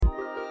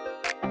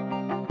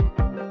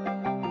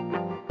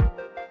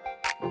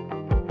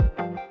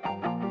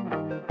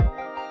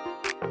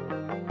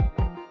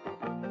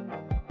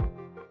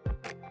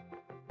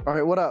All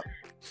right, what up?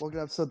 Welcome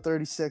to episode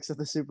 36 of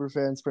the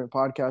Superfan Sprint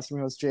Podcast. I'm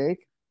your host,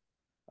 Jake.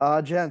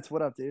 Gents,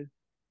 what up, dude?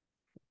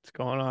 What's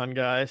going on,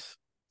 guys?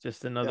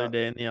 Just another Yeah,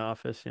 day in the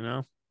office.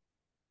 yeah.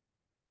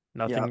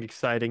 Nothing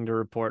exciting to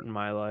report in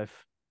my lilife.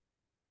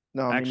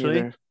 No, me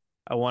Actually, neither.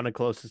 I won a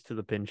closest to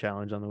the pin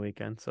challenge on the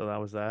weekend, so that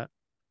was that.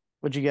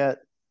 What'd you get?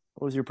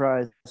 What was your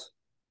prize?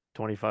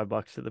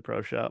 $25 to the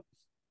pro shop.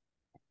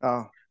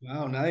 Oh,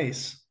 Wow,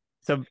 nice.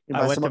 So you I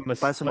buy went some to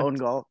buy some own went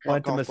to golf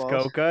balls.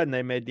 Muskoka and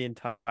they made the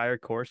entire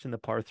course in the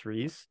par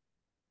threes.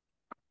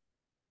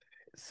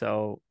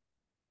 So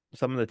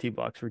some of the tee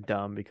blocks were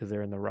dumb because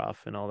they're in the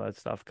rough and all that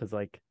stuff because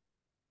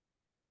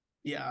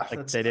Yeah, like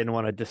that's they didn't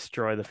want to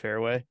destroy the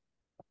fairway.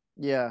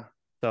 Yeah,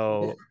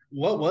 So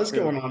what was true.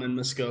 going on in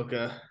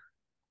Muskoka?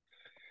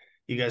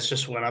 You guys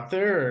just went up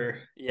there or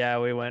yeah,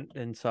 we went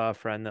and saw a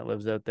friend that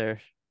lives out there.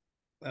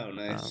 oh Um,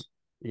 nice.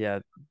 yeah.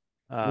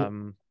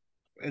 Um,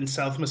 In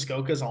South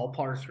Muskoka is all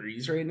par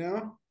threes right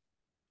now?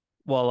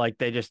 Well, like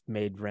they just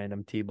made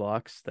random tee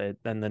blocks.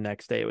 Then the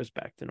next day it was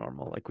back to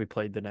normal. Like we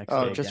played the next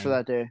Oh, day just for again.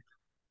 that day.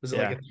 Was it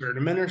like Yeah. a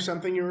tournament or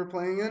something you were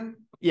playing in?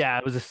 Yeah,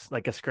 it was just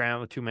like a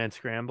scramble, two-man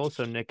scramble.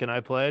 So Nick and I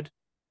played.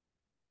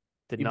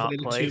 Did You not played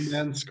a place.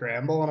 two-man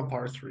scramble on a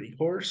par three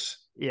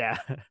course? Yeah.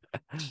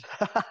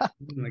 Oh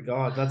my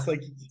God, that's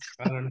like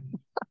I don't know.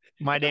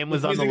 My name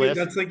was on the Using it, list.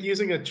 that's like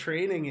using a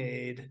training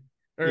aid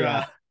or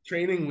Yeah.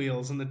 training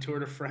wheels in the Tour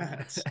de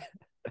France.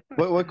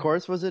 What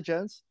course was it,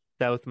 gents?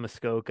 South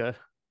Muskoka.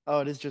 Oh,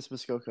 it is just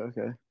Muskoka.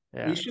 Okay.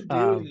 Yeah.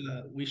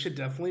 We should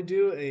definitely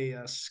do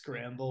a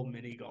scramble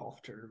mini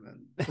golf tournament.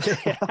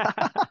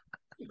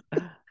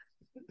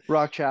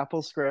 Rock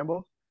Chapel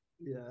Scramble.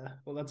 Yeah,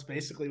 well, that's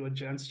basically what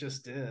Gents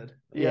just did.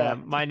 Yeah. Yeah,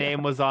 My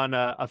name was on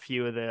a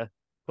few of the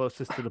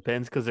closest to the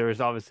pins because there was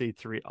obviously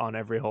three on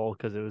every hole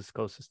because it was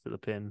closest to the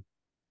pin.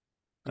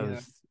 I Yeah,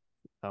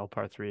 was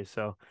par three.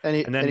 So,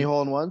 any and any then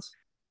hole in ones?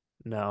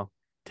 no,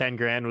 10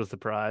 grand was the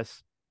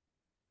prize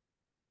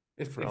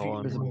if for a if you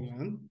hole get in a Was it- one. hole in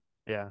one,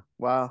 Yeah.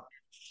 Wow,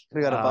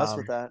 we got a bus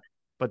with Um, that.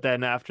 but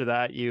then after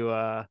that, you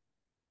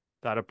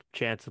got a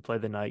chance to play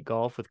the night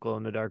golf with glow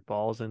in the dark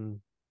balls,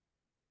 and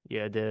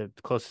yeah, the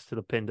closest to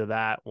the pin to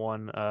that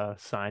one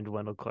signed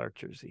Wendell Clark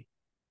jersey.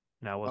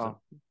 And I wasn't.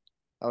 Oh,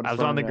 I would I have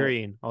was thrown on a the net.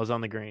 green. I was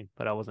on the green,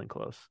 but I wasn't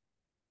close.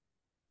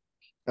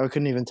 I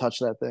couldn't even touch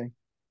that thing.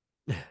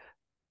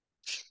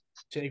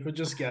 Jake would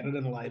just get it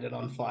and light it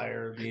on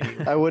fire I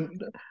immediately.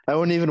 wouldn't. I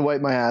wouldn't even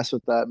wipe my ass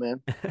with that,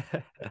 man.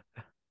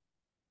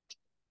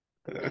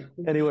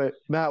 Anyway,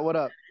 Matt, what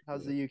up?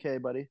 How's the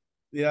UK, buddy?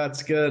 Yeah,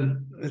 it's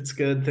good. It's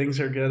good. Things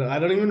are good. I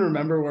don't even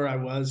remember where I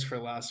was for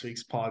last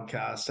week's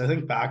podcast. I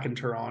think back in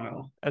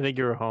Toronto I think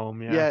you were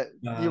home. Yeah.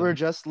 Yeah, you were um,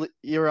 just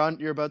you're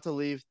about to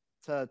leave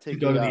to to take a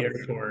go to the yacht.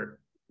 airport.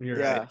 You're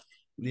right.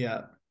 Yeah,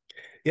 Yeah.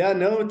 Yeah,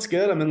 no, it's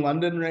good. I'm in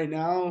London right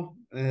now.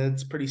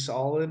 It's pretty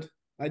solid.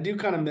 I do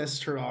kind of miss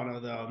Toronto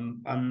though.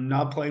 I'm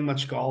not playing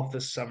much golf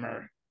this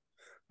summer,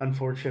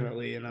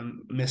 unfortunately, and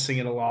I'm missing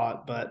it a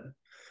lot. But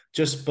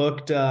just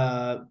booked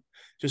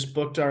just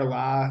booked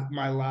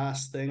my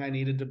last thing I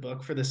needed to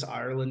book for this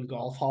Ireland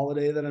golf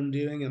holiday that I'm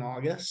doing in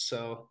August.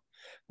 So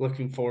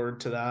looking forward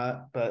to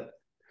that. But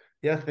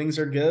yeah, things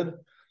are good.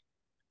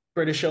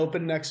 British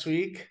Open next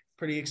week.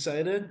 Pretty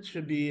excited.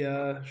 Should be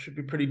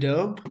pretty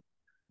dope.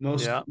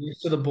 Yeah.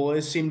 Most of the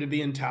boys seem to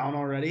be in town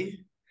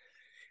already.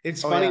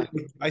 It's oh funny.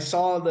 yeah, I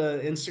saw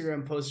the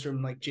Instagram post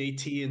from like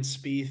JT and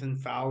Spieth and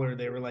Fowler.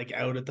 They were like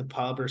out at the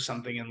pub or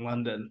something in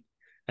London,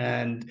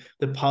 and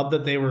the pub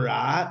that they were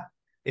at,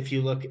 if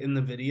you look in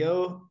the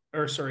video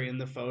or sorry in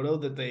the photo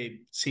that they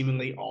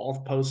seemingly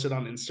all posted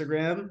on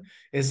Instagram,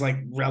 is like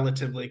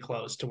relatively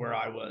close to where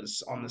I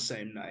was on the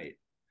same night.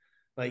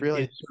 Like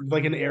really. it's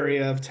like an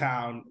area of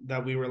town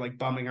that we were like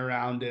bumming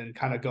around in,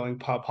 kind of going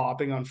pub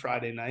hopping on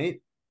Friday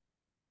night,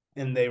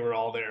 and they were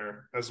all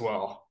there as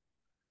well,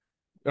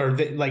 or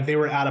they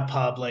were at a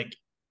pub. Like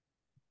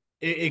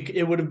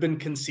it would have been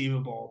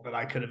conceivable that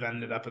I could have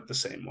ended up at the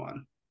same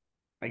one,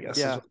 I guess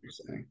is Yeah, what you're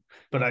saying,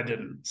 but I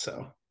didn't.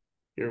 So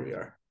here we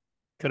are.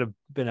 Could have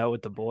been out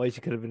with the boys.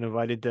 You could have been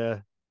invited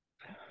to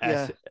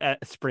yeah.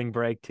 spring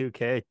break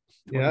 2K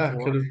Yeah,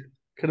 24.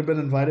 could have been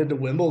invited to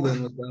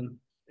Wimbledon with them.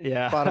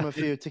 Yeah. Bought him a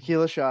few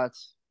tequila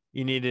shots.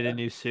 You needed a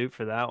new suit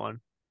for that one.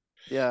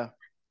 Yeah.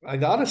 I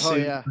got a Oh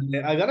suit. yeah.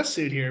 I got a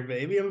suit here,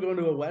 baby. I'm going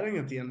to a wedding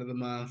at the end of the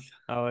month.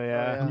 Oh Oh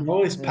yeah. yeah. I'm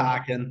always Yeah.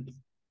 packing.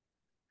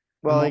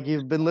 Well, I'm like always,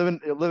 you've been living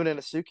in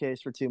a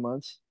suitcase for 2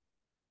 months.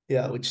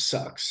 yeah, which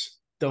sucks.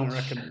 Don't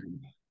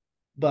recommend.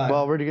 Well,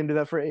 But we're gonna do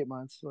that for 8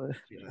 months. But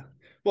yeah.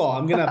 Well,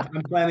 I'm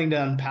planning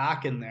to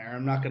unpack in there.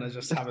 I'm not gonna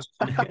just have a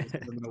suitcase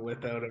that I'm gonna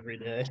whip out every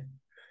day.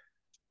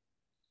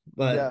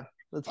 But yeah,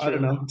 that's I don't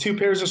true. know. Two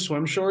pairs of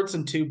swim shorts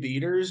and two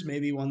beaters,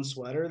 maybe one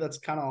sweater. That's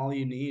kind of all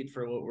you need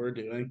for what we're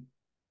doing.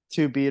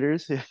 Two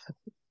beaters.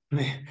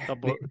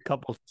 Couple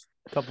couple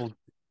couple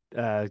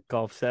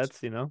golf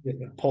sets. Yeah,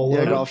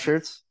 Polo. golf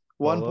shirts.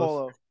 One Polos.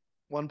 polo.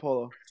 One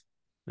polo.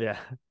 Yeah.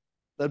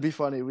 That'd be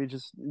funny. We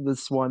just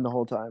this one the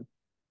whole time.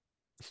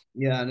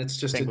 Yeah, and it's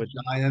I just a think with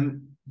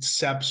giant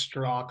Sepp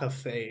Straka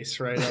face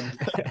right on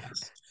the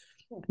chest.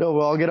 No,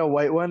 well, I'll get a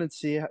white one and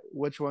see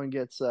which one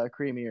gets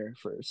creamier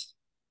first.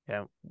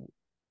 Yeah. Which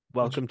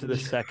Welcome to the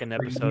was second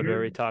episode where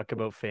we creamier. talk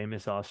about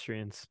famous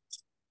Austrians.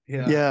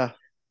 Yeah. Yeah, that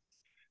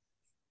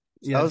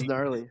Yeah. was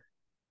gnarly.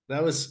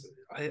 That was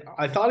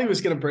I thought he was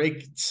gonna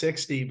break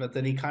 60, but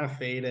then he kind of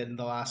faded in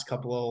the last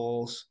couple of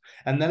holes.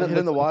 And then Like it hit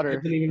in looked the like he water.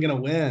 wasn't even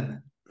gonna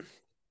win.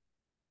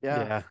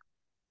 Yeah.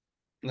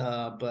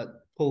 Yeah. But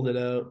pulled it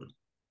out.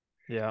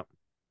 Yeah.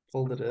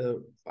 Pulled it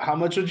out. How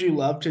much would you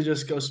love to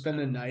just go spend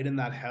a night in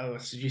that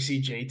house? Did you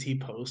see JT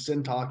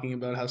posting talking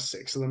about how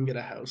 6 of them get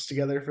a house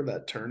together for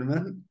that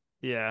tournament?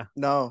 Yeah.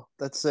 No,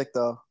 that's sick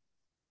though.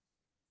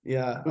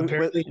 Yeah, What's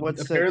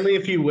apparently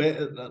six?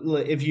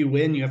 if you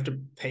win, you have to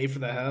pay for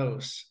the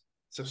house.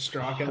 So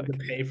Straka had Fuck. to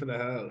pay for the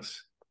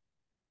house.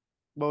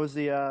 What was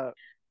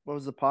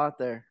the pot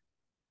there?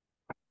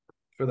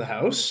 For the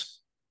house?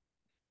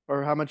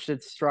 Or how much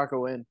did Straka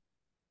win?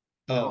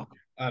 You Oh, know?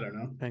 I don't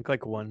know. I think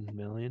like 1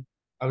 million.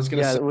 I was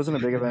gonna Yeah, say it wasn't a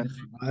big event.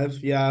 5.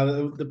 Yeah,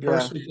 the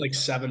purse Yeah, was like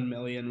 7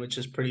 million, which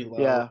is pretty low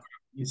yeah,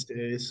 these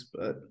days.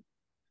 But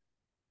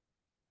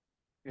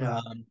yeah,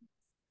 um,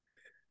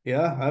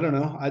 yeah, I don't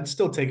know. I'd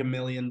still take $1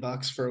 million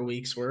for a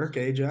week's work,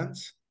 eh,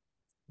 gents?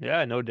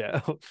 Yeah, no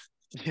doubt.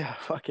 yeah.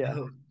 Fuck yeah.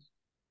 No,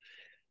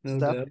 no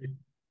Step. doubt.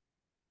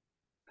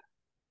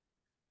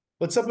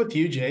 What's up with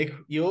you, Jake?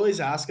 You always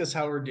ask us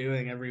how we're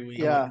doing every week.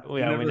 Yeah,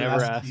 We Yeah, we never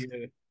never ask ask.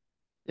 you.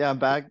 yeah. I'm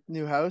back.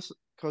 New house,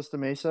 Costa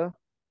Mesa.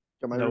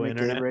 Got my No roommate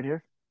Gabe internet. right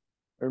here.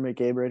 Roommate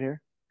Gabe right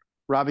here.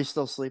 Robbie's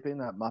still sleeping.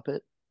 That Muppet.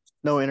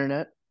 No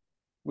internet.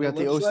 We It got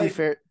the looks OC like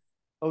fair.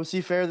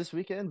 OC fair this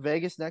weekend.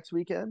 Vegas next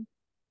weekend.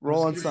 I was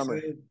Roll on gonna summer.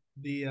 say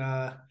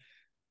the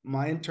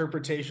my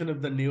interpretation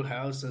of the new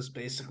house is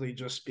basically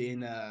just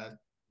being a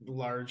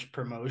large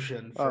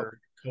promotion Oh, for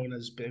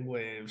Kona's big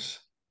waves.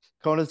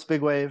 Kona's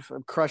big wave.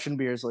 I'm crushing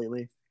beers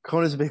lately.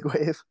 Kona's big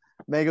wave.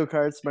 Mango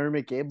carts. My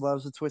roommate Gabe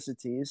loves the twisted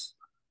teas.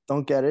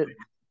 Don't get it.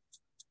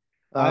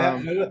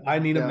 Um, I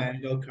need a yeah,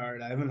 mango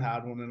card. I haven't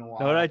had one in a No,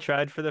 what I while.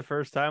 tried for the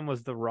first time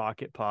was the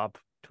Rocket Pop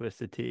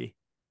Twisted Tea.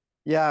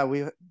 yeah.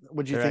 What'd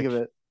you They're think of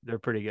actually it? they're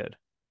pretty good.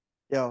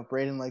 Yo,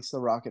 Braden likes the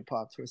rocket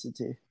pop twisted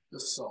tea.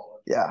 Just solid.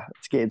 Yeah,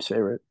 it's Gabe's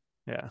favorite.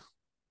 Yeah.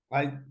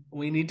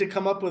 We need to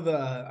come up with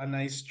a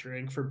nice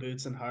drink for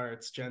Boots and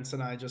Hearts.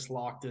 Jensen and I just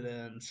locked it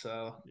in,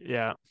 so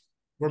Yeah.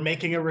 we're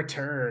making a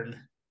return.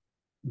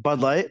 Bud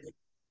Light.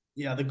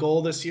 Yeah, the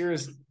goal this year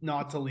is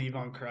not to leave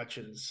on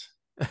crutches.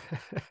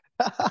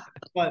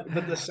 But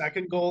the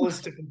second goal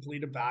is to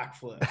complete a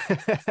backflip.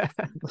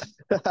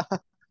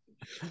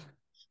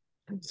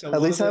 So At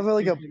one least of the have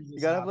like two a things you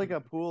is gotta have like a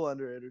happening. pool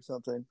under it or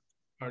something.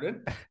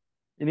 Pardon?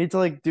 You need to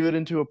like do it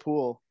into a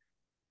pool.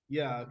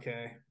 Yeah,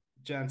 okay.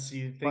 Gents,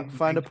 you think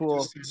Find a Mike could pool.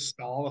 just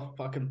install a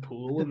fucking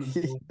pool in the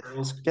middle of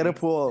girls' Get a clean?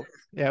 pool.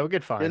 Yeah, we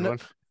could find one.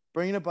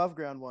 Bring an above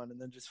ground one and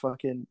then just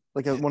fucking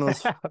like one of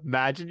those.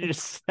 Imagine you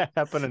just set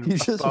up an You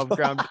just above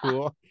ground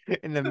pool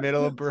in the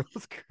middle of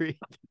Burles Creek.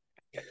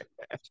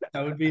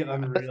 That would be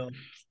unreal.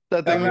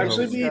 that That thing That'd would be looks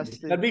actually hilarious.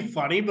 that'd disgusting. be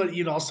funny, but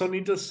you'd also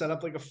need to set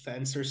up like a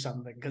fence or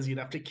something because you'd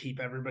have to keep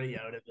everybody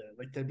out of it.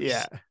 Like that'd be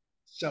Yeah.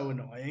 so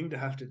annoying to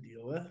have to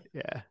deal with.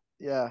 Yeah.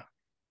 Yeah.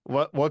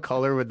 What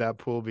color would that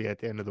pool be at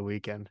the end of the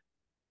weekend?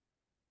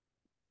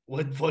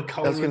 What I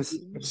color was gonna.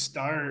 would you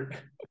start?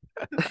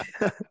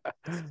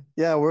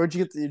 Yeah, where'd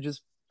you get? You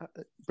just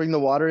bring the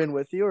water in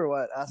with you, or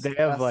what? They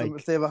have Ask them if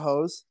like they have a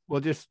hose.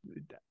 we'll just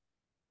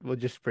we'll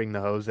just bring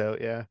the hose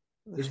out, yeah.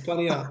 There's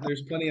plenty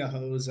of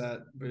hose at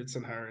Boots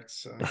and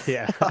Hearts. So.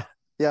 Yeah.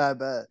 Yeah, I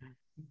bet.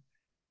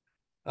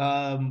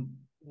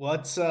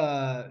 What's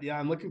yeah,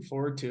 I'm looking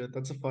forward to it.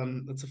 That's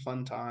a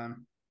fun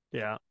time.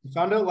 Yeah. I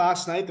found out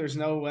last night there's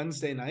no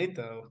Wednesday night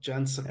though.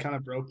 Gents kind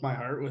of broke my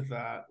heart with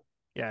that.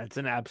 Yeah, it's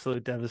an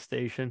absolute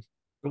devastation.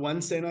 The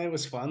Wednesday night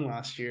was fun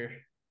last year.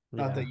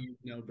 Not Yeah. that you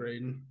know,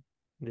 Braden.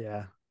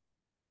 Yeah.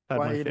 Had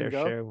Why my you didn't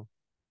fair go? share.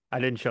 I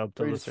didn't show up Or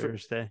till you the just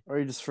Thursday. or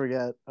you just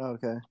forget. Oh,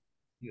 okay.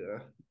 Yeah.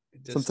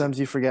 It just Sometimes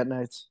you forget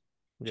nights.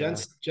 Yeah.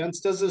 Gents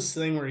does this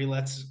thing where he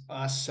lets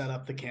us set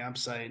up the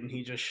campsite and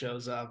he just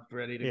shows up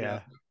ready to go. Yeah.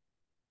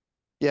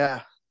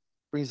 Yeah.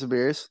 Bring some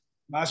beers.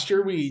 Last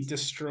year we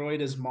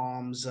destroyed his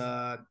mom's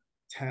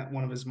tent,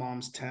 one of his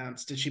mom's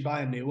tents. Did she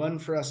buy a new one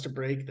for us to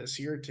break this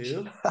year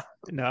too?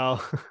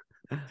 No.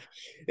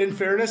 In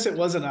fairness, it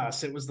wasn't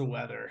us, it was the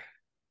weather.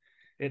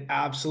 It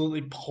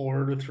absolutely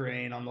poured with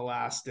rain on the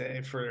last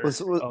day for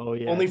Was Oh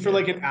yeah, only it for did.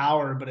 like an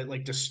hour, but it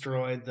like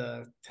destroyed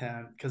the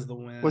tent because of the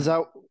was wind.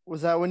 that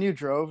was that when you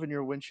drove and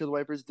your windshield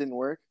wipers didn't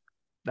work?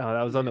 No,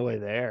 that was on the way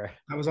there.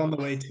 I was on the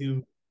way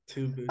to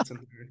Boots and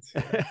Hearts.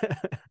 Yeah.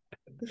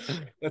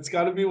 That's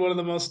got to be one of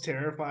the most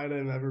terrified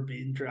I've ever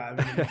been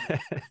driving.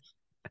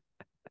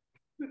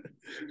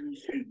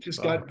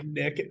 Just got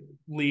Nick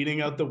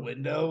leaning out the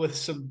window with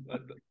some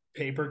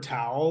paper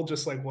towel,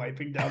 just like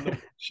wiping down the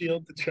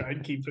windshield to try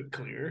and keep it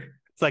clear.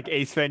 It's like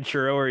Ace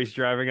Ventura where he's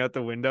driving out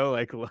the window,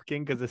 like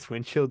looking because his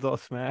windshield's all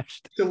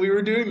smashed. So we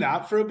were doing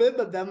that for a bit,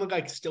 but then like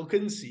I still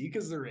couldn't see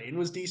because the rain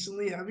was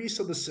decently heavy.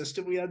 So the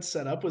system we had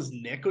set up was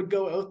Nick would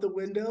go out the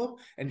window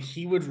and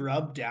he would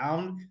rub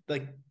down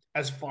like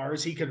as far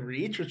as he could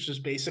reach, which was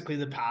basically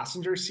the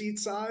passenger seat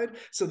side.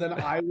 So then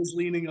I was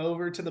leaning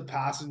over to the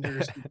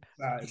passenger seat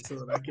side so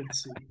that I could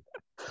see.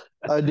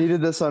 I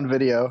needed this on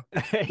video.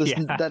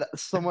 Yeah. That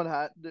someone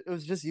had. It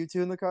was just you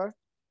two in the car.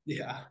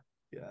 Yeah.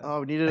 Yeah.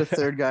 Oh, we needed a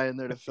third guy in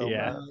there to film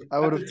Yeah. that. I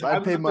would have.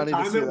 I'd pay money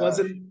to see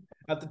that.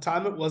 At the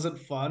time it wasn't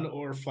fun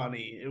or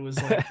funny. It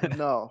was like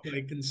No.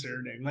 like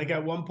concerning. Like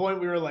at one point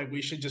we were like,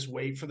 we should just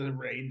wait for the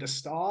rain to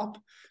stop.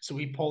 So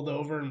we pulled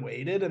over and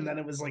waited, and then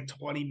it was like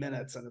 20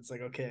 minutes, and it's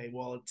like, okay,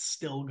 well, it's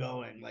still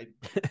going. Like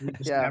we're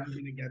just Yeah. never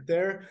gonna get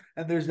there.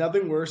 And there's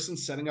nothing worse than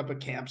setting up a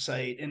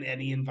campsite in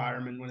any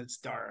environment when it's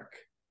dark.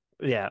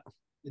 Yeah.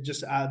 It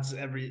just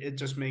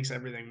makes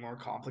everything more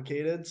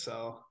complicated.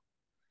 So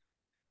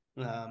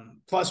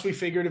plus we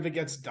figured if it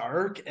gets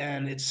dark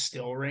and it's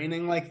still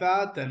raining like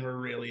that, then we're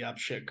really up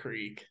shit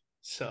creek.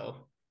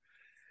 So,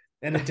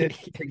 and it did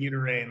continue to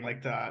rain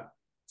like that.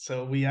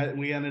 So we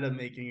ended up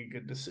making a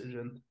good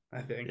decision,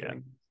 I think. Yeah.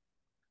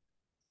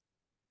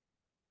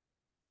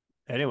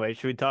 Anyway,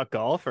 should we talk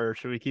golf or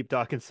should we keep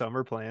talking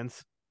summer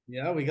plans?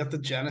 Yeah, we got the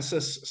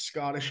Genesis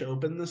Scottish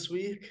Open this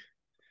week.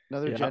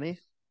 Another Jenny.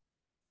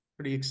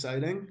 Pretty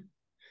exciting.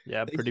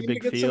 Yeah, they pretty seem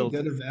big to get field.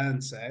 some good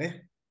events, eh?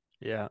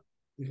 Yeah.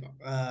 There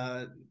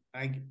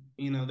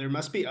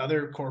must be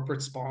other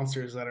corporate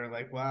sponsors that are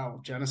like,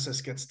 wow,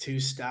 Genesis gets 2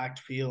 stacked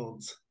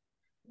fields.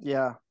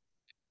 Yeah.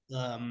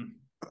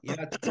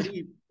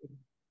 It's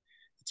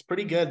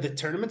pretty good. The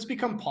tournament's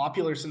become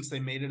popular since they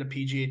made it a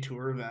PGA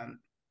Tour event.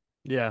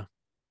 Yeah.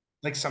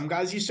 Like some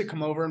guys used to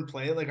come over and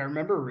play. Like I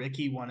remember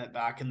Ricky won it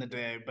back in the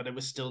day, but it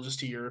was still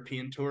just a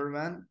European Tour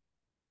event.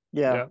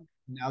 Yeah.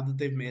 Now that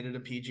they've made it a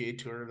PGA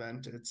Tour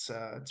event, it's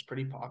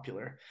pretty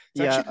popular.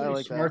 It's Yeah, actually I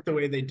like smart that. the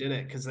way they did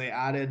it, because they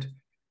added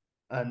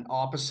an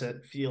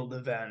opposite field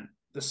event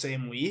the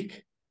same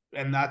week,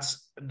 and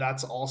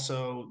that's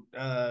also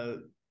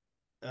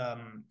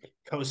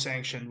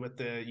co-sanctioned with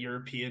the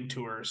European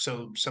Tour.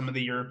 So some of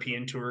the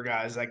European Tour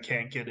guys that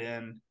can't get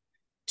in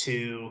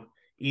to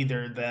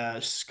either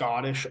the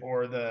Scottish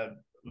or the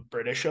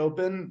British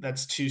Open,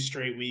 that's 2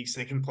 straight weeks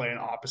they can play in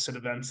opposite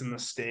events in the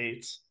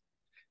States.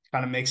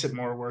 Kind of makes it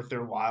more worth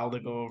their while to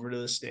go over to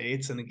the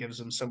States, and it gives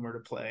them somewhere to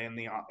play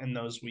in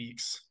those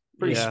weeks.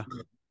 Pretty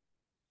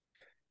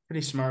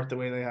smart the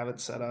way they have it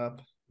set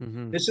up.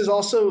 Mm-hmm. This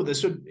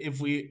would,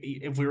 if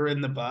we were in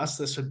the bus,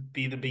 this would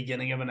be the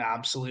beginning of an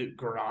absolute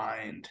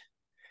grind.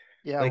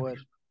 Yeah, like, it would.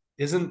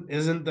 is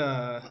it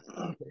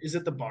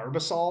the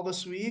Barbasol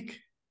this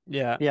week?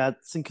 Yeah. Yeah,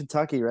 it's in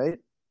Kentucky, right?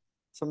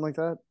 Something like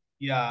that.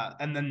 Yeah,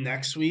 and then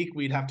next week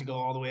we'd have to go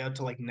all the way out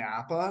to like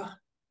Napa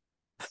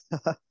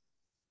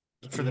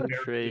for the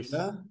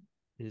Barracuda.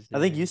 I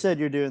think you said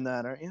you're doing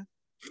that, aren't you?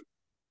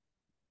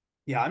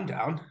 Yeah, I'm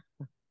down.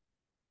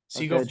 So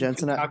okay, you go from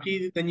Jensen,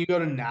 Kentucky, then you go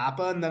to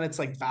Napa, and then it's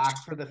like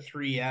back for the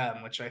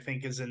 3M, which I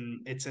think is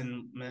in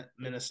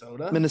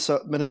Minnesota.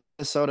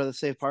 Minnesota, the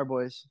Safe Par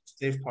Boys.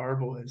 Safe Par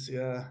Boys,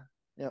 yeah.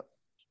 Yep.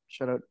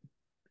 Shout out.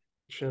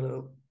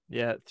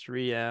 Yeah,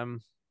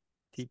 3M,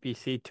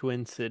 TPC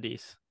Twin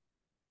Cities.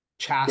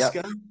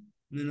 Chaska, yep.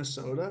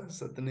 Minnesota. Is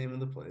that the name of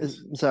the place?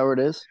 Is that where it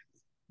is?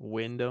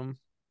 Wyndham,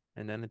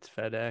 and then it's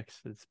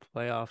FedEx. It's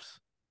playoffs.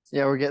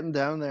 Yeah, we're getting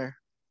down there.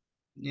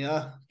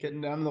 Yeah, getting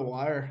down to the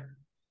wire.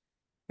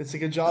 It's a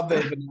good job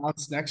they've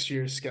announced next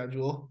year's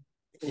schedule.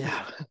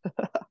 Yeah.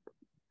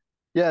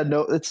 Yeah,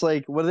 no, it's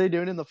like, what are they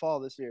doing in the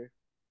fall this year?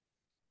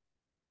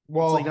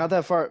 Well, it's like not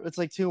that far. It's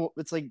like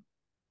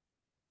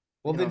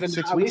well, they've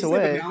 6 weeks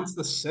away. They've announced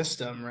the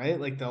system, right?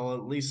 Like they'll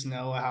at least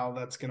know how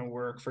that's going to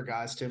work for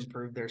guys to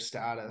improve their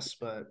status.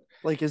 But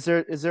like, is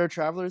there a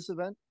Travelers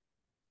event?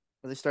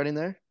 Are they starting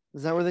there?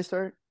 Is that where they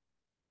start?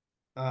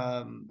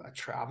 The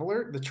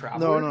Traveler.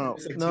 No.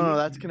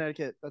 That's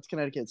Connecticut. That's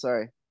Connecticut.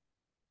 Sorry,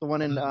 the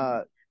one in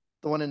Napa.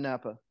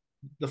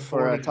 The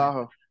Fortinet.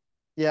 Tahoe.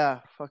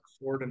 Yeah. Fuck.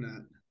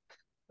 Fortinet.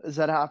 Is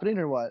that happening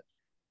or what?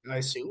 I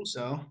assume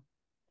so.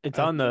 It's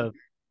on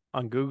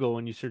Google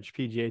when you search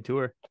PGA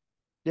Tour.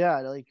 Yeah,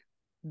 like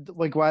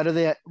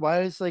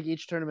why is like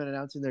each tournament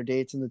announcing their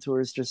dates and the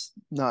tour is just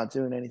not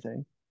doing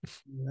anything?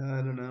 Yeah,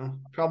 I don't know.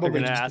 Probably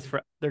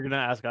they're gonna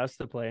ask us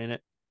to play in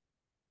it.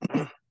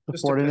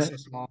 Just to piss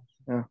us off.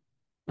 Yeah.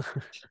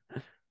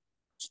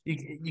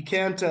 You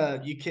can't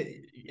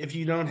if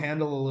you don't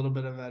handle a little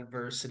bit of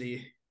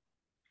adversity,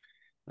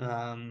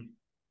 then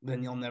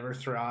you'll never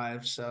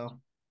thrive. So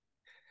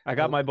I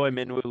got my boy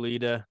Minwoo Lee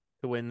to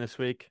win this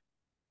week.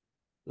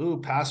 Ooh,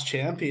 past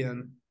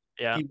champion.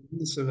 Yeah. He won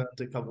this event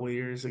a couple of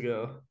years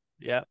ago.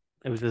 Yeah.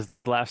 It was his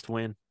last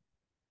win.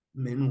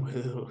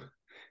 Minwoo.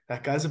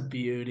 That guy's a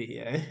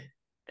beauty, eh?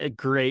 A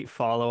great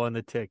follow on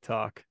the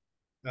TikTok.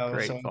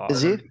 Great follow.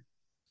 Is he?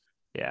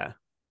 Yeah.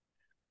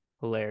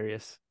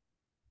 Hilarious.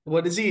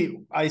 What is he?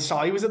 I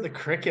saw he was at the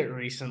cricket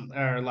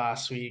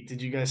last week.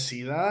 Did you guys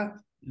see that?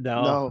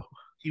 No.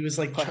 He was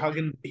like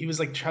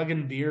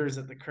chugging beers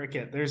at the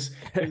cricket. There's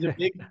a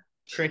big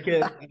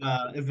cricket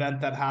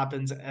event that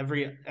happens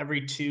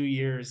every 2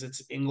 years.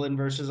 It's England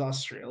versus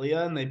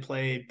Australia, and they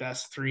play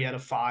best 3 out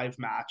of 5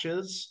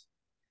 matches.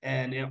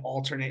 and it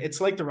alternate.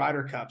 It's like the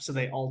Ryder Cup, so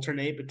they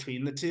alternate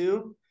between the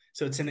two.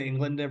 So it's in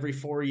England every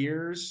 4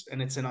 years,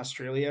 and it's in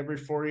Australia every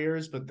 4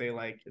 years. But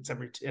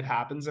it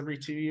happens every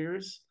 2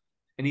 years.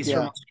 And he's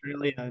from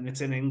Australia, and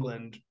it's in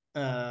England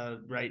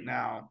right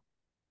now.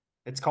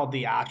 It's called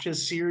the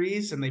Ashes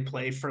series, and they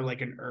play for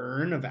like an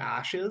urn of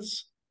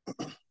ashes.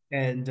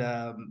 And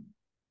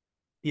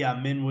yeah,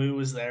 Min Woo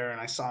was there,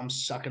 and I saw him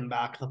sucking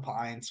back the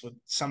pints with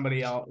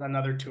somebody else,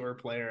 another tour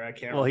player. I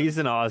can't. Well, remember. he's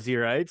an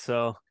Aussie, right?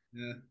 So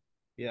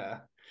yeah,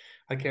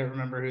 I can't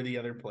remember who the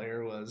other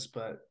player was,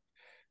 but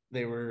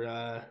they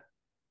were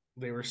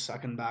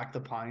sucking back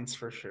the pints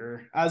for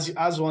sure,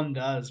 as one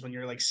does when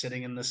you're like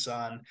sitting in the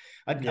sun.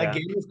 A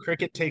game of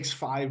cricket takes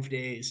 5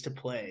 days to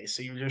play,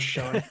 so you're just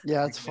showing.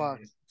 Yeah, it's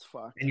fucked. It's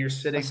fucked. And you're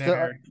sitting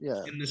there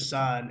in the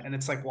sun, and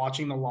it's like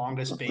watching the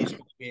longest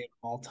baseball game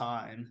of all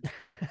time.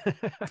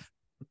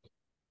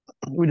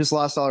 We just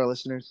lost all our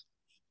listeners.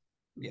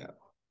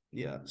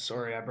 Yeah.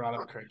 Sorry, I brought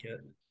up cricket.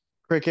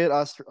 Cricket,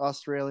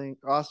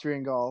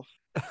 Austrian golf,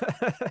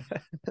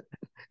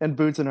 and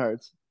boots and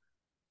hearts.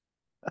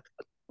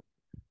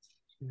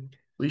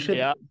 We should.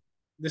 Yeah.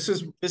 This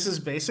is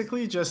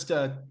basically just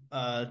a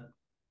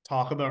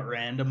talk about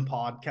random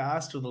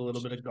podcast with a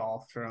little bit of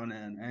golf thrown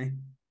in,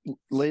 eh?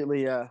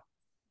 Lately, yeah.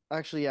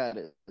 Actually, yeah, it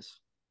is.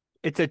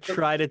 It's a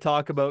try to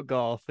talk about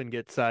golf and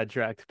get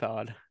sidetracked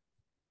pod.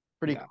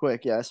 Pretty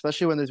quick, yeah,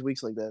 especially when there's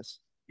weeks like this.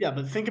 Yeah,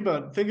 but think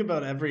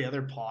about every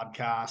other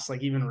podcast,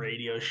 like even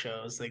radio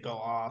shows, they go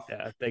off.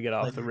 Yeah, they get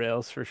off the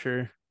rails for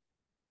sure.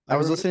 I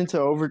was listening to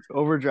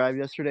Overdrive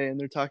yesterday, and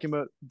they're talking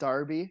about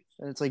Derby,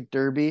 and it's like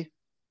Derby,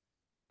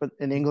 but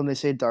in England they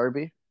say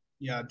Derby.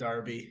 Yeah,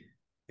 Derby.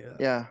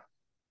 Yeah.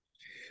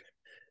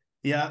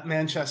 Yeah,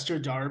 Manchester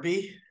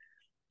Derby.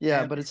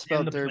 Yeah, but it's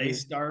spelled the Derby.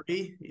 Place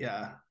Derby.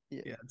 Yeah,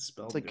 it's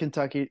spelled. It's like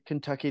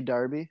Kentucky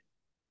Derby.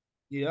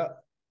 Yeah,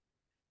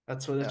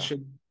 that's what it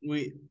should.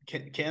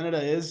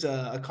 Canada is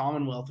a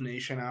Commonwealth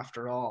nation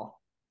after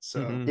all,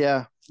 so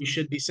we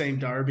should be saying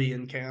Derby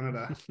in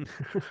Canada.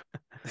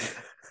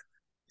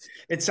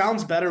 It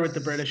sounds better with the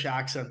British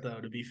accent,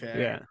 though. To be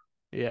fair,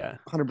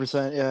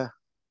 100%, yeah.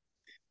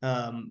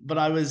 But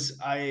I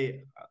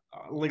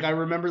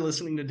remember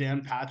listening to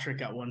Dan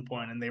Patrick at one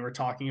point, and they were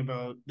talking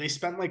about they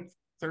spent like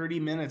 30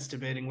 minutes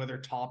debating whether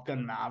Top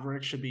Gun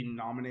Maverick should be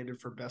nominated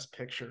for Best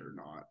Picture or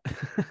not.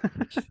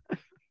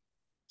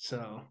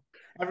 So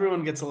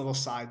everyone gets a little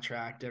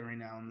sidetracked every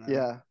now and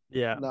then.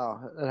 Yeah. No,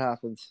 it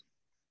happens.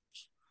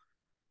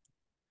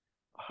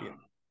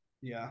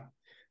 Yeah.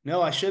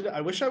 No,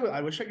 I wish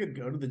I could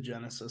go to the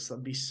Genesis.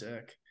 That'd be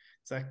sick.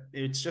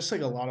 It's just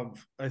like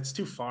it's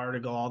too far to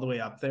go all the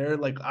way up there.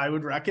 Like I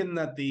would reckon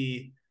that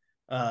the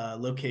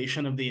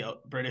location of the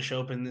British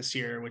Open this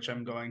year, which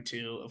I'm going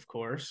to, of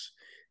course,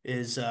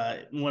 is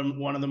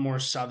one of the more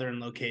southern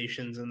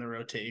locations in the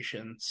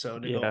rotation. So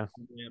to go all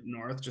the way up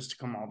north just to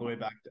come all the way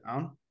back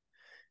down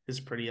is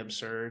pretty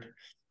absurd.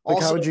 Like,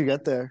 also, how would you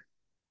get there?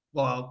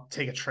 Well, I'll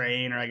take a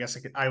train, or I guess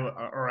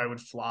I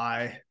would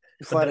fly.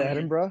 You fly to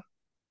Edinburgh?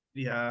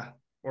 Yeah,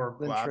 or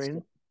then Glasgow.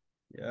 Train?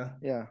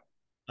 Yeah.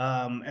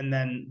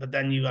 But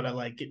then you gotta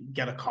like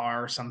get a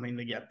car or something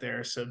to get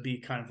there, so it'd be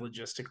kind of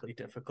logistically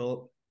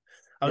difficult.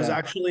 I was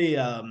actually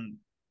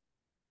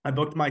I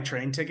booked my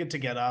train ticket to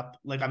get up.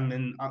 Like I'm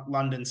in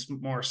London,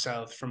 more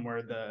south from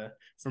where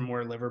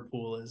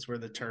Liverpool is, where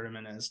the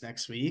tournament is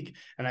next week.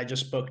 And I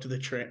just booked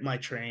my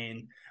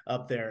train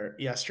up there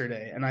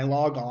yesterday. And I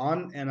log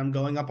on, and I'm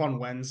going up on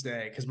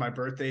Wednesday because my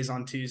birthday's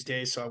on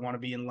Tuesday, so I want to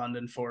be in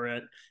London for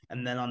it.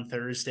 And then on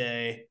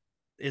Thursday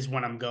is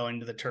when I'm going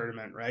to the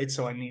tournament, right?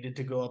 So I needed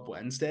to go up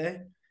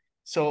Wednesday.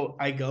 So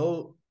I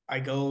go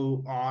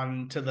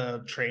on to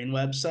the train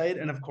website,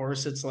 and of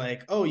course it's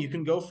like, oh, you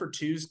can go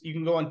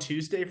on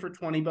Tuesday for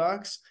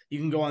 $20, you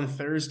can go on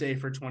Thursday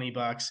for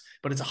 $20,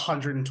 but it's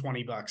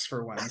 $120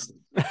 for Wednesday.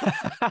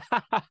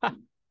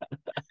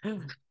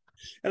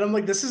 And I'm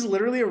like, this is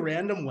literally a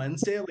random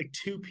Wednesday at like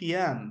 2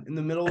 p.m. in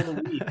the middle of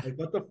the week. Like,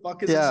 what the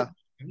fuck is this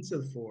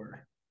expensive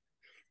for?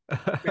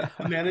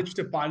 I managed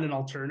to find an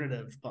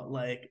alternative, but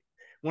like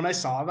when I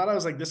saw that, I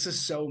was like, this is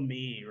so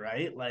me,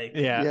 right? Like,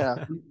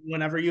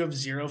 whenever you have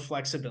zero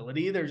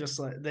flexibility, they're just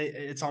like,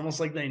 it's almost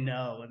like they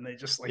know, and they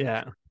just like,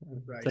 like,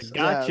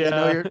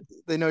 gotcha.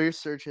 They know your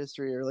search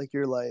history or like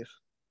your life.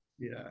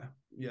 Yeah,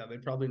 they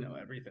probably know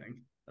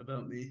everything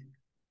about me.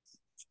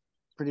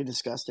 Pretty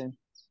disgusting.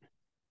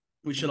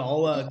 We should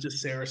all just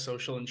say our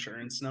social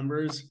insurance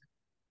numbers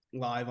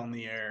live on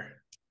the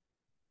air.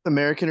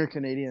 American or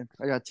Canadian?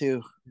 I got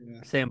two.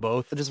 Yeah. Say them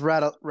both. I just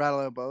rattle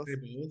out both. Say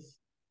both.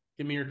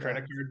 Give me your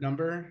credit card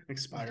number,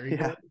 expiry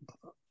date.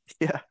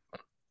 Yeah.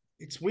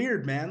 It's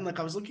weird, man. Like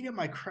I was looking at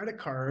my credit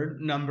card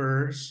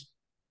numbers,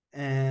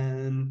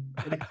 and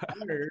it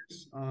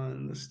expires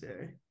on this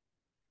day.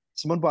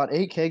 Someone bought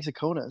 8 kegs of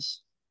Konas.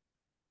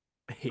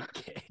 8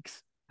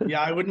 kegs.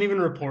 Yeah, I wouldn't even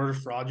report a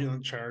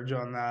fraudulent charge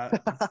on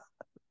that.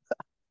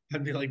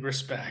 I'd be like,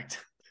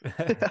 respect.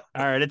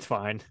 All right, it's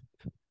fine.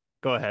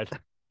 Go ahead.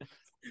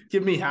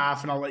 Give me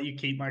half, and I'll let you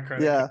keep my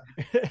credit card.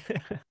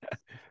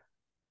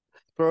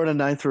 Throw in a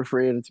 9th for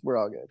free, and we're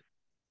all good.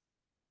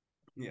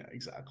 Yeah,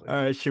 exactly. All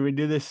right, should we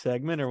do this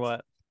segment or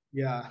what?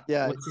 Yeah.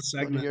 Yeah. What's the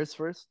Want to do segment? yours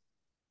first?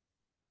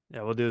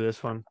 Yeah, we'll do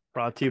this one.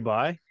 Brought to you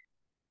by.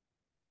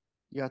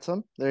 You got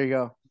some? There you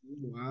go.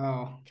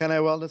 Wow. Can I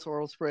Wellness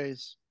oral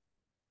sprays?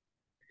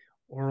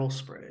 Oral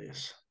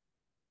sprays.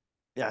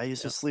 Yeah, I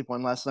used to Yep. sleep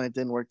one last night.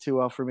 Didn't work too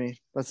well for me.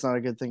 That's not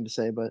a good thing to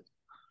say, but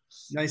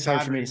Nice it's hard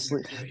ad for me to read,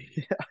 sleep. actually.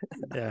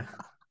 Yeah.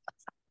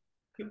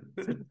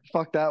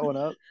 Fuck that one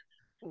up.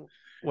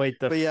 Wait,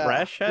 the But yeah.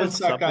 Fresh has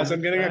What's up, guys?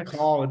 I'm supplement getting a facts?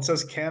 call. It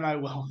says, "Can I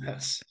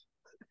wellness?"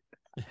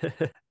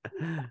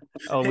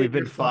 Oh, Hey, we've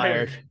been you're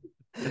fired.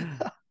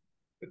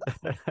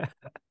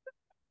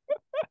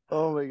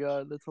 Oh my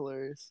god, that's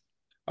hilarious.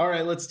 All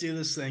right, let's do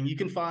this thing. You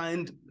can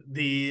find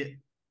the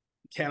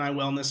Can I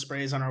Wellness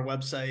sprays on our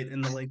website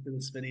in the link to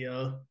this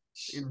video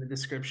in the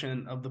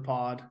description of the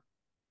pod.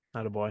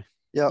 Not a boy.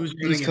 Yep. Who's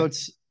Use running it? code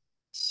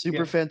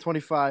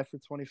Superfan25 for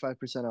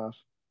 25% off.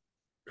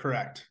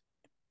 Correct.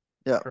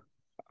 Yeah.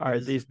 All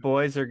right, these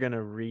boys are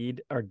gonna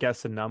read or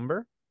guess a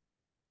number,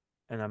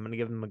 and I'm gonna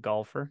give them a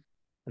golfer,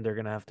 and they're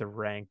gonna have to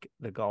rank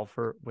the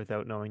golfer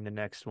without knowing the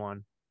next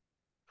one.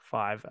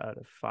 5 out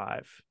of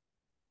 5.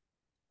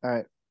 All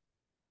right.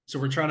 So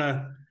we're trying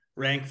to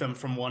rank them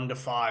from 1 to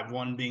 5,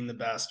 1 being the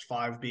best,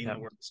 5 being Yep.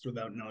 the worst,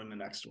 without knowing the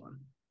next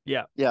one.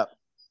 Yeah. Yeah.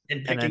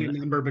 And And picking then a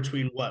number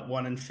between what,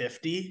 1 and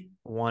 50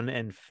 1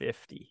 and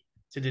 50.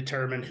 to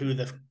determine who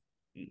the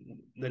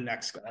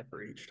next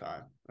golfer each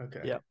time.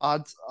 Okay. Yep.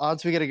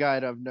 Odds we get a guy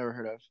I've never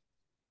heard of.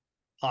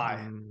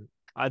 High.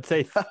 I'd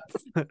say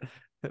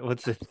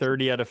what's it,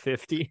 30 out of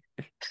 50?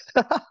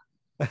 All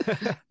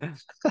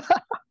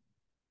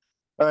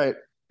right.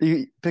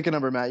 You pick a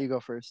number, Matt. You go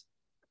first.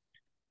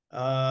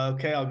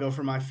 Okay, I'll go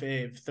for my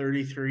fave,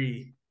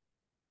 33.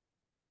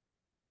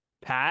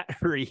 Pat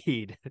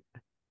Reed.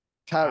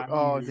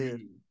 Oh,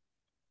 dude.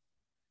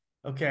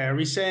 Okay, are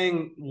we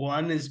saying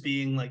 1 is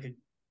being like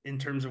in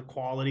terms of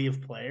quality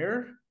of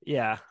player?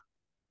 Yeah.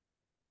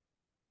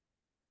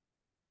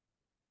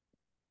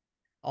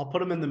 I'll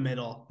put him in the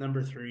middle,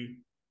 number 3.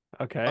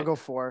 Okay. I'll go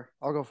 4.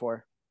 I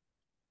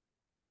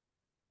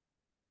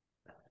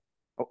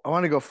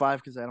want to go 5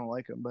 because I don't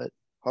like him, but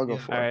I'll go Yeah.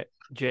 4. All right.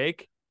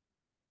 Jake.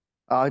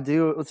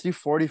 Let's do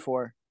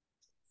 44.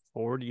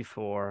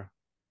 44.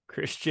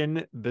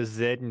 Christian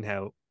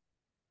Bezuidenhout.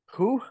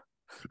 Who?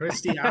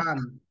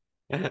 Christian.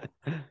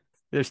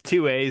 There's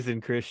 2 A's in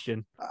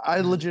Christian.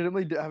 I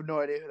legitimately have no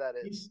idea who that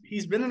is.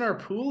 He's been in our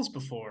pools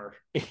before.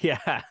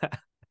 Yeah.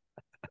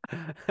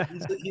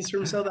 He's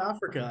from South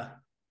Africa.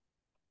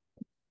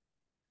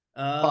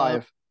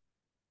 5.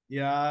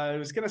 Yeah, I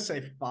was gonna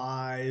say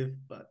 5,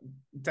 but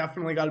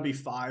definitely got to be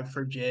 5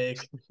 for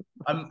Jake.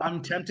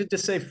 I'm tempted to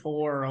say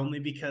 4 only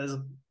because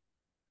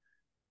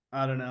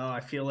I don't know. I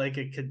feel like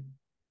it could,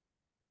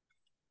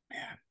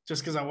 man,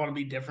 just because I want to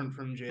be different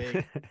from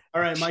Jake.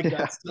 All right, my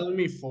gut's telling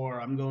me 4.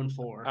 I'm going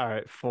 4. All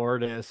right, 4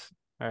 it is.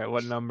 All right,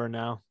 what number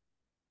now?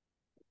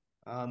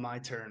 My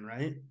turn,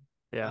 right?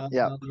 Yeah.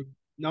 Yeah.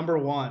 Number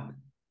 1.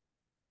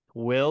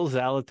 Will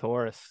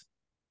Zalatoris.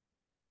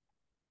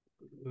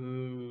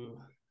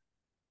 Ooh.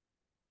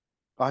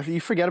 Oh, you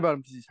forget about him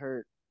because he's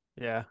hurt.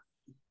 Yeah.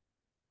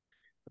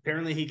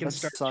 Apparently he can That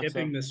start sucks,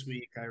 chipping though. this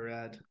week, I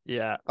read.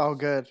 Yeah. Oh,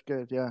 good.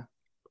 Yeah.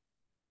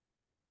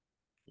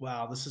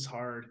 Wow, this is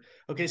hard.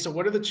 Okay, so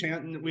what are the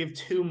chances? We have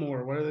 2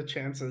 more. What are the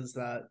chances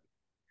that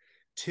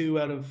 2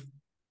 out of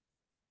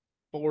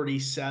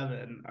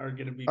 47 are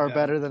going to be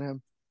Better than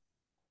him.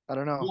 I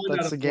don't know. 1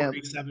 That's out the of game.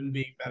 47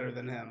 being better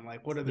than him.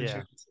 Like, what are the Yeah.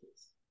 chances?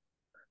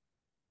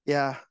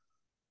 Yeah.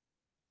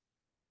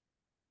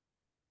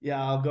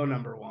 Yeah, I'll go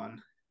number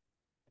 1.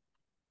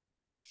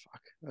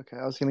 Fuck. Okay,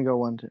 I was gonna go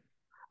 1, 2.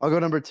 I'll go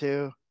number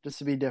 2 just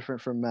to be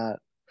different from Matt.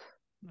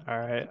 All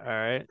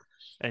right.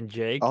 And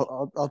Jake?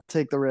 I'll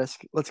take the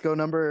risk. Let's go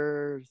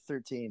number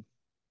 13.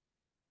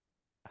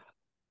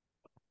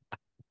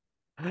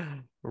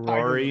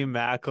 Rory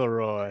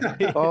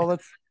McIlroy. Oh,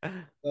 let's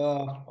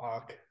Oh,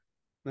 fuck.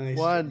 Nice.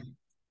 1. Jake.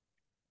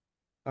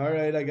 All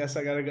right, I guess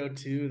I gotta go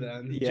 2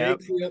 then.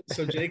 Yep.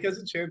 So Jake has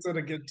a chance on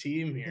a good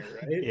team here,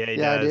 right? Yeah, he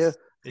Yeah, I do. does.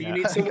 So Yeah. you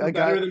need someone I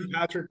better got- than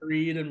Patrick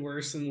Reed and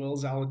worse than Will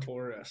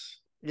Zalatoris.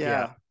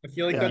 Yeah. I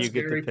feel like Yeah. that's You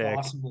get to very pick.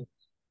 possible.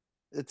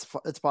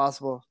 It's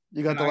possible.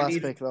 You got And the I last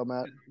need- pick though,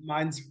 Matt.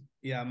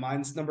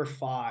 Mine's number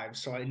 5,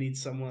 so I need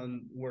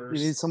someone worse.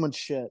 You need someone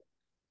shit.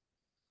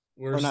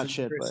 Worse not than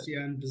shit, but-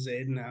 Christian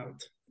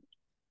Bezuidenhout.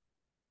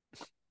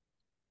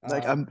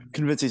 Like I'm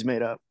convinced he's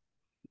made up.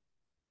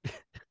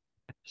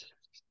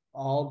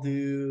 I'll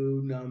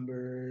do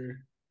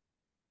number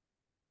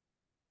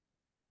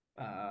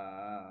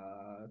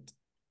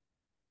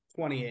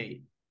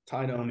 28.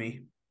 Ty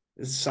Domi.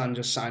 His son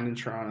just signed in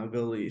Toronto.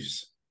 Go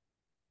Leafs.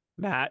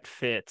 Matt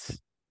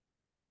Fitz.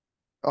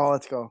 Oh,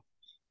 let's go.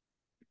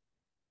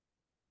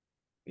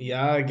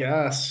 Yeah, I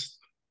guess.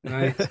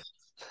 Nice.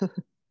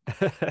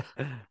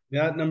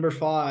 Yeah, number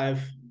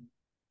 5.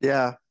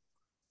 Yeah.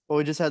 Well,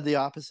 we just had the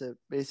opposite,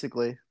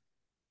 basically.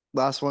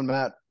 Last one,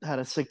 Matt had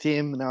a sick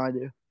team. Now I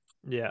do.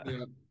 Yeah.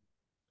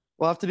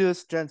 We'll have to do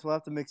this, gents. We'll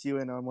have to mix you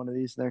in on one of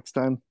these next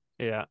time.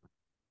 Yeah.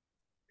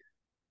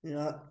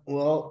 Yeah.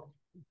 Well,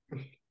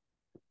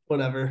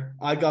 Whatever.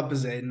 I got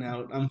Bezaden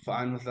out. I'm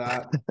fine with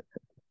that.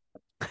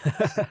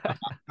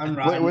 I'm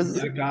What riding with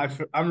was that guy.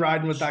 I'm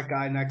riding with that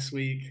guy next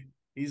week.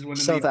 He's winning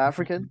the South Open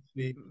African? next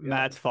week. Yeah.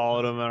 Matt's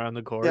followed him around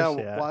the Yeah,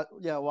 course.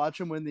 Yeah. watch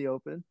him win the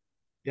Open.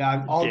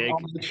 Yeah, I'll Jake.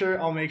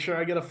 make sure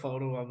I get a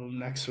photo of him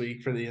next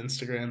week for the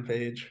Instagram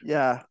page.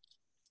 Yeah,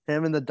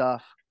 him and the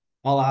Duff.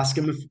 I'll ask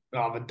him if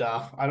the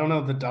Duff. I don't know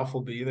if the Duff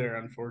will be there,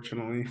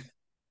 unfortunately.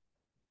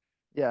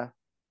 Yeah,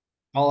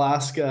 I'll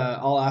ask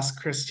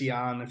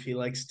Christian if he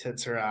likes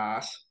tits or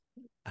ass.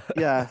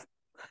 yeah.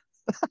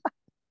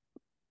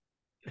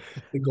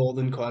 The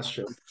golden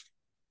question.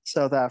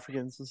 South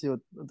Africans. Let's see what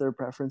their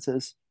preference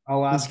is.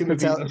 I'll ask him if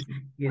he Patel- knows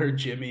where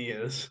Jimmy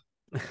is.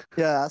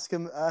 Yeah, ask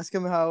him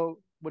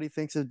what he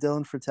thinks of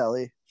Dylan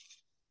Fratelli.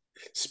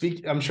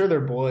 I'm sure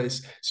they're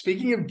boys.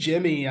 Speaking of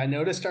Jimmy, I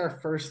noticed our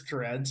first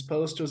Threads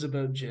post was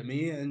about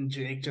Jimmy, and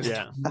Jake just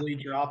totally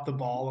dropped the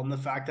ball on the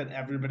fact that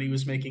everybody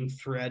was making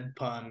thread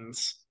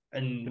puns,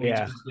 and we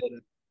just did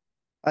it.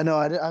 I know.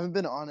 I haven't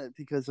been on it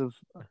because of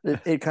it.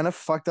 It kind of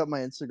fucked up my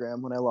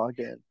Instagram when I logged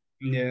in.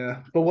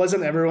 Yeah, but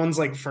wasn't everyone's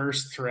like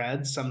first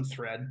thread some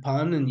thread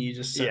pun, and you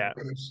just said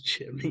it was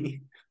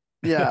Jimmy?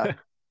 Yeah,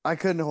 I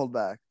couldn't hold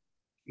back.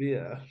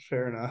 Yeah,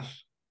 fair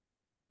enough.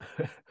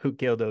 Who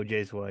killed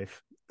OJ's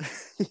wife?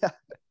 Yeah,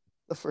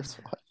 the first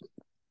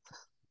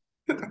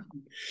one.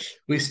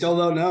 We still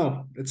don't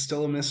know. It's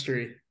still a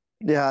mystery.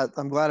 Yeah,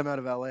 I'm glad I'm out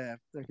of LA.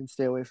 I can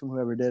stay away from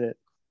whoever did it.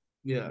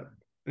 Yeah,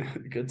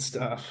 good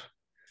stuff.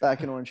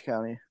 Back in Orange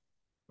County.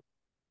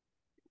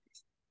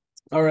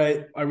 All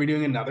right, are we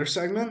doing another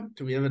segment?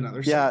 Do we have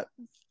another? Yeah, segment?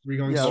 Are we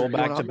going go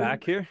back to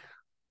back here?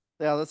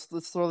 Yeah, let's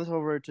throw this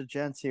over to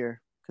Gents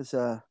here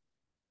because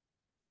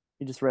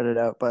he just read it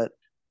out. But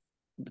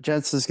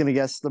Gents is going to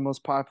guess the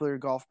most popular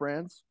golf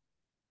brands.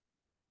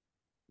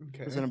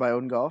 Okay. Presented by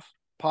Odin Golf.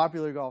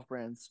 Popular golf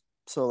brands.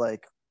 So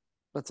like,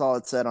 that's all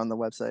it said on the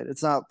website.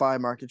 It's not by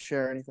market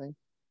share or anything.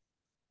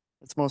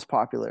 It's most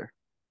popular.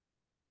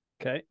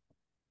 Okay.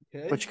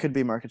 Which could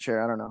be market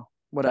share. I don't know.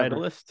 Whatever.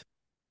 Titleist.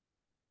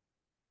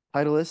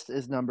 Titleist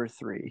is number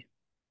 3.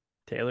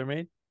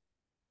 TaylorMade.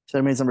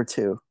 TaylorMade's number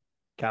 2.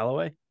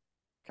 Callaway.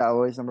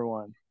 Callaway's number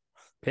 1.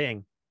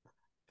 Ping.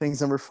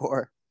 Ping's number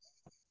 4.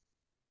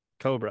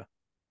 Cobra.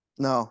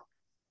 No.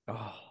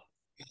 Oh.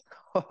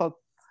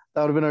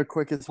 That would have been our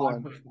quickest 5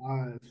 one.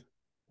 5.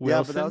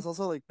 Yeah, but that was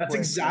also like that's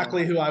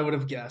exactly who I would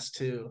have guessed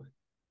too.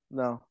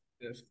 No.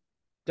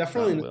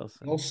 Definitely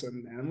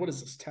Wilson, man. What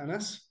is this,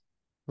 tennis?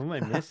 What am I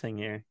missing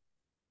here?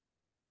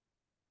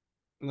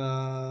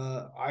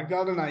 I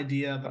got an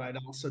idea, but I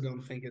also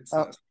don't think it's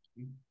this.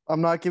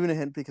 I'm not giving a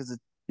hint because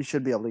you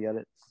should be able to get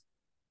it.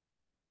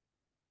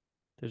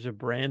 There's a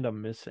brand I'm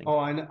missing. Oh,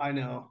 I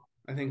know.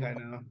 I think I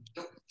know.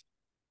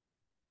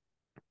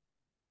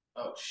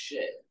 Oh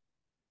shit.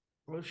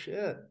 Oh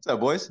shit. What's up,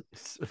 boys?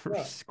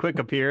 Quick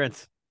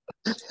appearance.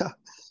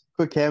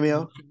 Quick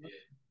cameo.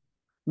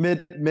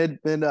 Mid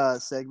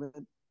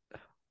segment.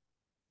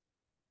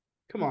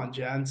 Come on,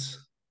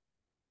 gents.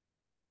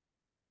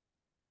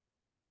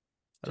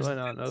 How do I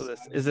not know this?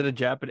 Is it a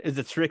Japanese? Is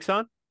it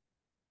Strixon?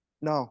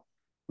 No.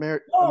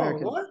 American.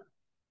 What?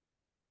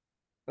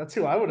 That's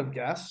who I would have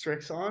guessed.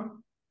 Strixon.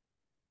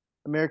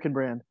 American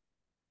brand.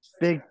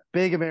 Big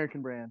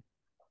American brand.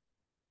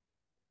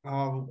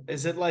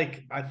 Is it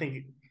like, I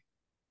think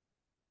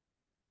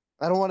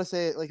I don't want to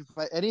say it. Like, if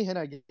any hint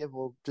I give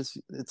will just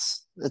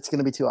it's going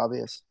to be too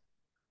obvious.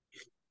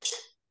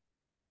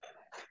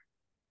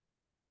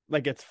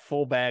 Like it's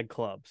full bag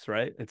clubs,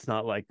 right? It's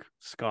not like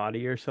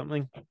Scotty or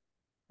something.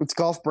 It's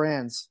golf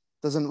brands.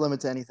 Doesn't limit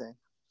to anything.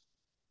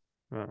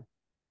 Oh.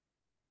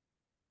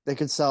 They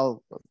could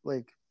sell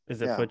like.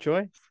 Is it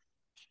FootJoy?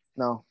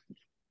 No.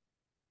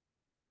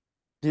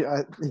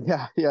 Yeah.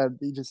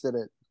 You just did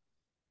it.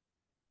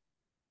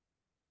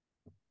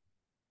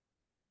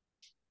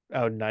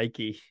 Oh,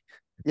 Nike.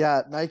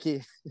 Yeah,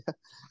 Nike.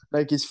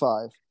 Nike's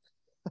 5.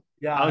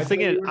 Yeah, I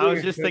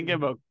was just thinking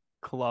about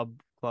club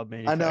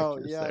manufacturers. I know.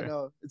 Yeah, I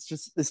know. It's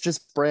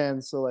just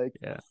brands. So like,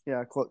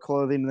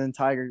 clothing, and then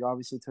Tiger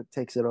obviously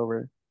takes it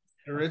over.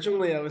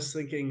 Originally, I was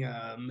thinking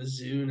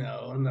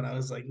Mizuno, and then I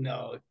was like,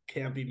 no, it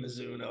can't be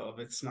Mizuno if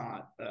it's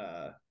not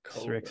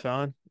Cobra.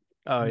 Strixon.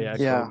 Oh yeah,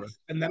 Cobra.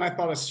 And then I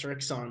thought of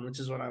Strixon, which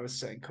is what I was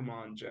saying. Come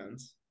on,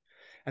 gents.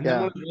 And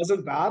then when it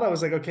wasn't bad, I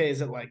was like, okay,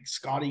 is it like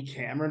Scotty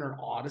Cameron or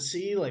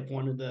Odyssey? Like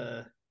one of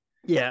the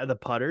the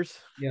putters.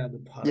 Yeah, the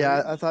putters.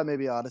 Yeah, I thought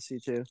maybe Odyssey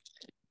too.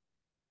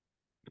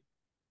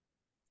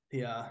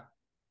 Yeah.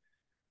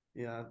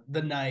 Yeah.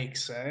 The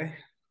Nikes, eh?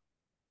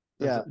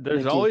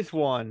 There's always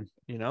one,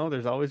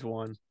 there's always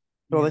one.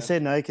 Well, they say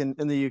Nike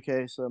in the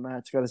UK, so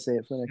Matt's got to say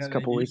it for the next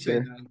couple weeks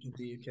here. Nike in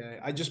the UK.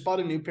 I just bought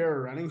a new pair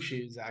of running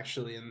shoes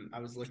actually, and I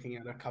was looking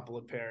at a couple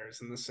of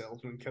pairs, and the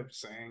salesman kept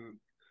saying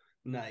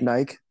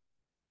Nike.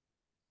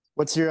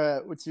 What's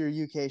your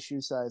UK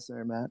shoe size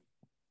there, Matt?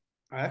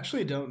 I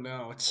actually don't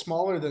know. It's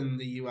smaller than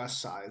the US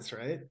size,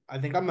 right? I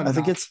think I'm.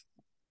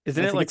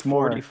 Isn't it like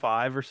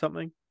 45 or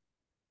something?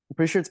 I'm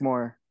pretty sure it's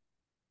more.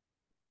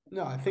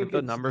 No, I think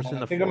the numbers in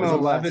the. I think I'm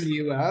 11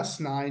 US,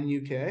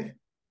 9 UK.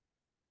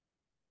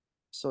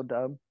 So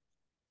dumb.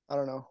 I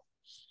don't know.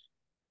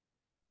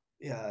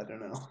 Yeah, I don't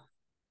know.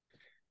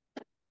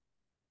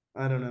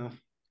 I don't know.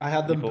 I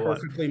had them People what?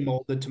 perfectly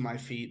molded to my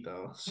feet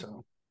though,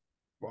 so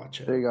watch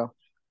There it. you go.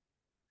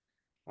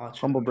 Watch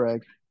it. Humble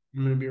brag.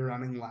 I'm gonna be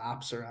running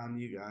laps around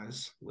you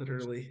guys,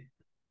 literally.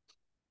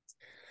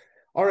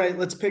 All right,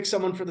 let's pick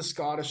someone for the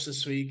Scottish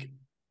this week.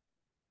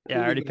 Yeah,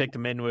 I already picked a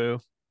Minwoo.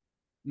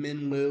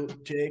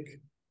 Minwoo, Jake.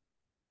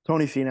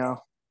 Tony Finau.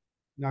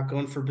 Not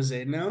going for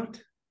Bezaid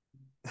out?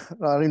 I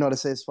don't even know how to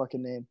say his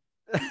fucking name.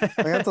 I'm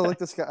gonna have to look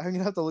this guy. I'm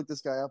gonna have to look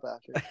this guy up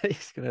after.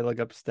 He's gonna look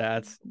up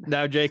stats.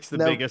 Now Jake's the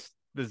No. biggest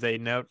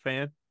Zayden out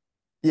fan.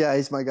 Yeah,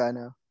 he's my guy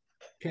now.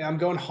 Okay, I'm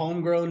going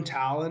homegrown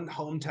talent,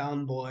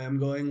 hometown boy. I'm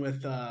going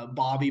with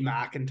Bobby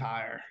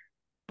McIntyre.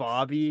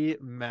 Bobby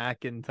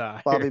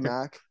McIntyre. Bobby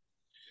Mack.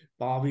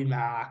 Bobby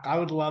Mack. I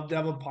would love to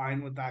have a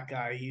pint with that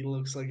guy. He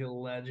looks like a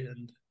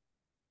legend.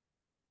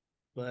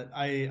 But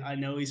I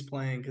know he's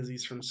playing because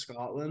he's from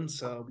Scotland.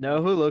 So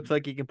Know who looks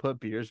like he can put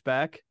beers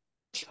back?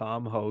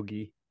 Tom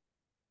Hoagie.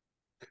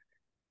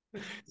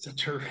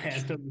 such a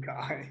random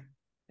guy.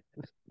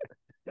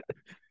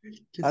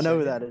 I know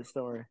who that is.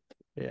 Don't worry.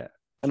 Yeah.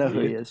 I know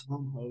who he is.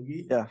 Tom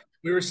Hoagie. Yeah.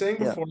 We were saying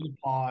before the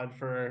pod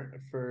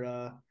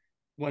for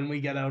when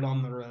we get out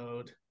on the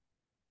road,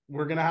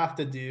 we're gonna have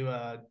to do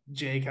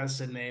Jake has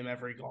to name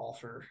every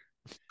golfer.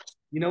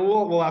 You know,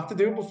 we'll have to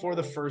do it before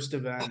the first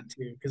event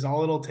too, because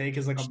all it'll take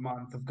is like a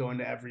month of going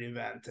to every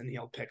event, and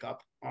he'll pick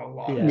up a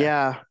lot.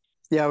 Yeah,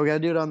 we gotta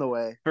do it on the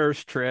way.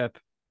 First trip,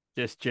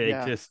 just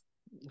Jake, just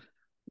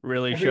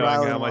really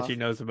showing how much he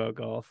knows about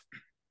golf.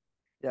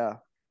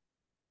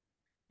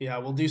 Yeah,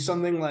 we'll do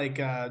something like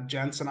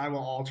Jens and I will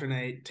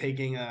alternate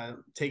taking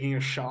a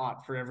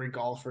shot for every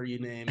golfer you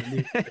name.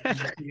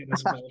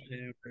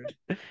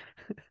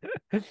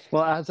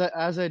 Well,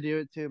 as I do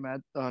it too,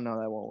 Matt. Oh no,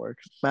 that won't work.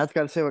 Matt's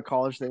got to say what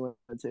college they went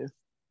to.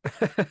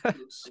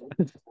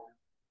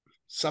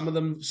 Some of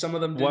them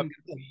didn't What?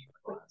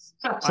 go.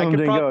 Some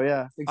didn't go.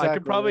 Yeah, exactly. I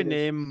could probably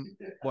name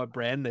what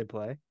brand they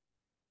play.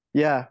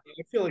 Yeah,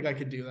 I feel like I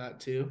could do that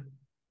too.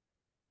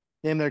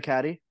 Name their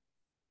caddy.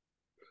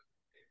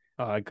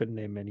 Oh, I couldn't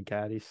name many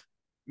caddies.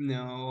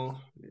 No,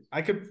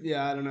 I could.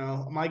 Yeah, I don't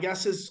know. My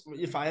guess is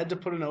if I had to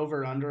put an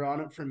over under on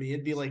it for me,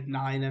 it'd be like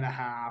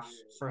 9.5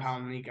 for how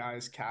many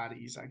guys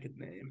caddies I could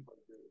name.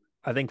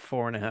 I think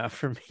 4.5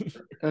 for me.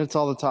 And it's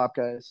all the top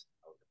guys.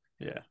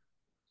 Yeah.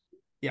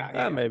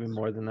 Maybe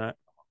more than that.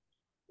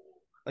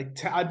 Like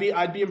I'd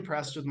be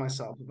impressed with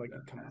myself if I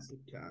could come up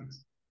with 10.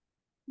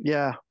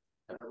 Yeah.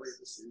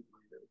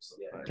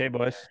 Okay,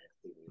 boys.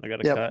 I got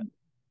a cut.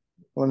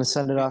 Want to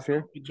send it off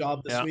here? Good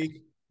job this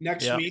week.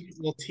 Next week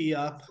we'll tee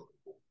up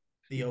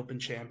the Open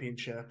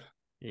Championship.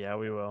 Yeah,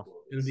 we will.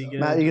 It'll be good.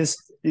 Matt,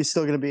 you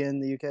still gonna be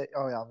in the UK?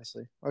 Oh yeah,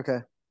 obviously. Okay.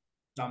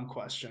 Dumb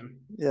question.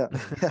 Yeah.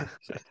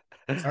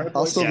 Right,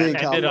 I'll still be in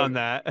California. On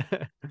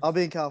that. I'll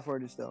be in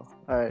California still.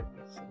 All right.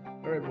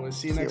 All right, boys.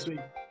 See you next week.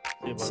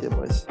 See you,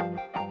 boys.